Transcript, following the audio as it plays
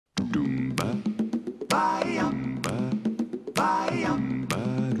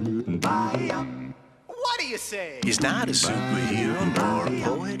say? He's not a superhero, nor a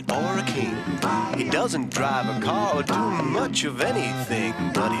poet, or a king. He doesn't drive a car or do much of anything,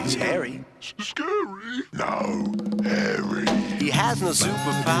 but he's hairy. Scary? No, hairy. He has no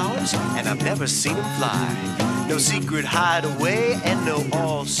superpowers, and I've never seen him fly. No secret hideaway, and no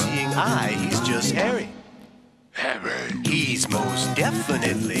all-seeing eye. He's just hairy. Hairy. He's most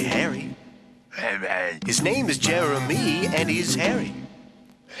definitely hairy. Hairy. His name is Jeremy, and he's hairy.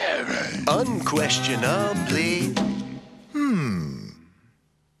 Hairy. Unquestionably.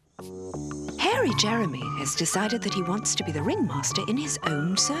 Hairy Jeremy has decided that he wants to be the ringmaster in his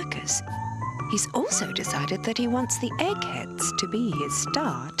own circus. He's also decided that he wants the Eggheads to be his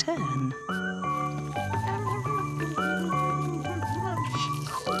star turn.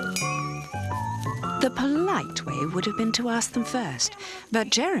 The polite way would have been to ask them first, but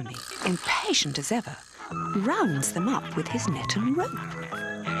Jeremy, impatient as ever, rounds them up with his net and rope.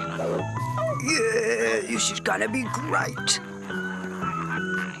 Yeah, this is gonna be great.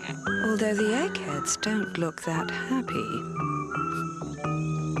 Although the Eggheads don't look that happy.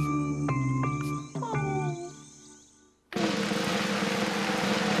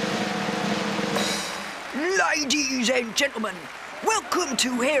 Ladies and gentlemen, welcome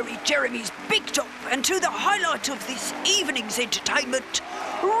to Hairy Jeremy's Big Top and to the highlight of this evening's entertainment.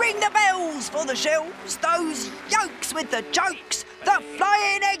 Ring the bells for the shells, those yokes with the jokes, the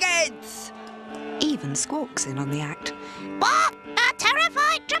Flying Eggheads. Even Squawk's in on the act. What? A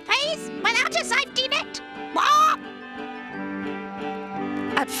terrified trapeze without a safety net? What?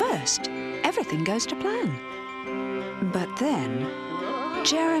 At first, everything goes to plan. But then,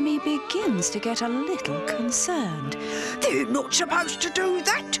 Jeremy begins to get a little concerned. They're not supposed to do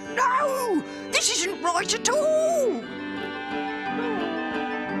that. No, this isn't right at all.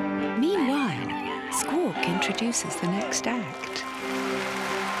 Meanwhile, Squawk introduces the next act.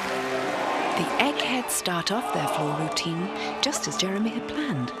 The Eggheads start off their floor routine just as Jeremy had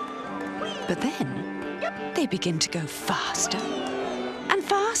planned. But then, they begin to go faster and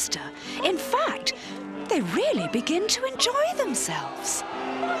faster. In fact, they really begin to enjoy themselves.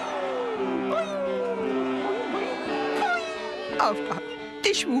 Oh,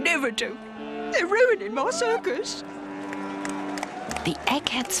 this will never do. They're ruining my circus. The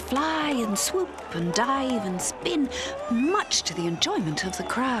Eggheads fly and swoop and dive and spin, much to the enjoyment of the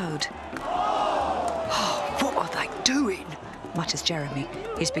crowd. Oh, what are they doing? Mutters Jeremy.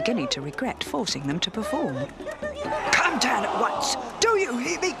 He's beginning to regret forcing them to perform. Come down at once. Do you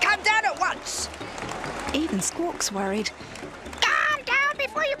hear me? Come down at once. Even Squawk's worried. Calm down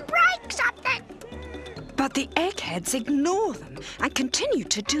before you break something. But the Eggheads ignore them and continue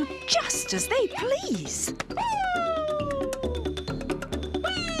to do just as they please.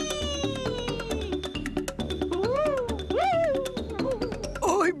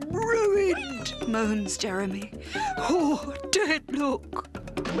 I'm ruined, moans Jeremy. Oh, deadlock.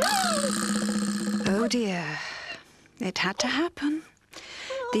 Oh dear. It had to happen.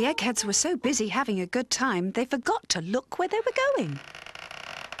 The Eggheads were so busy having a good time, they forgot to look where they were going.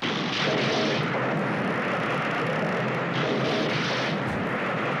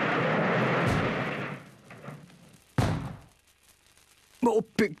 My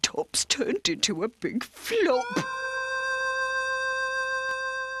Big Top's turned into a big flop.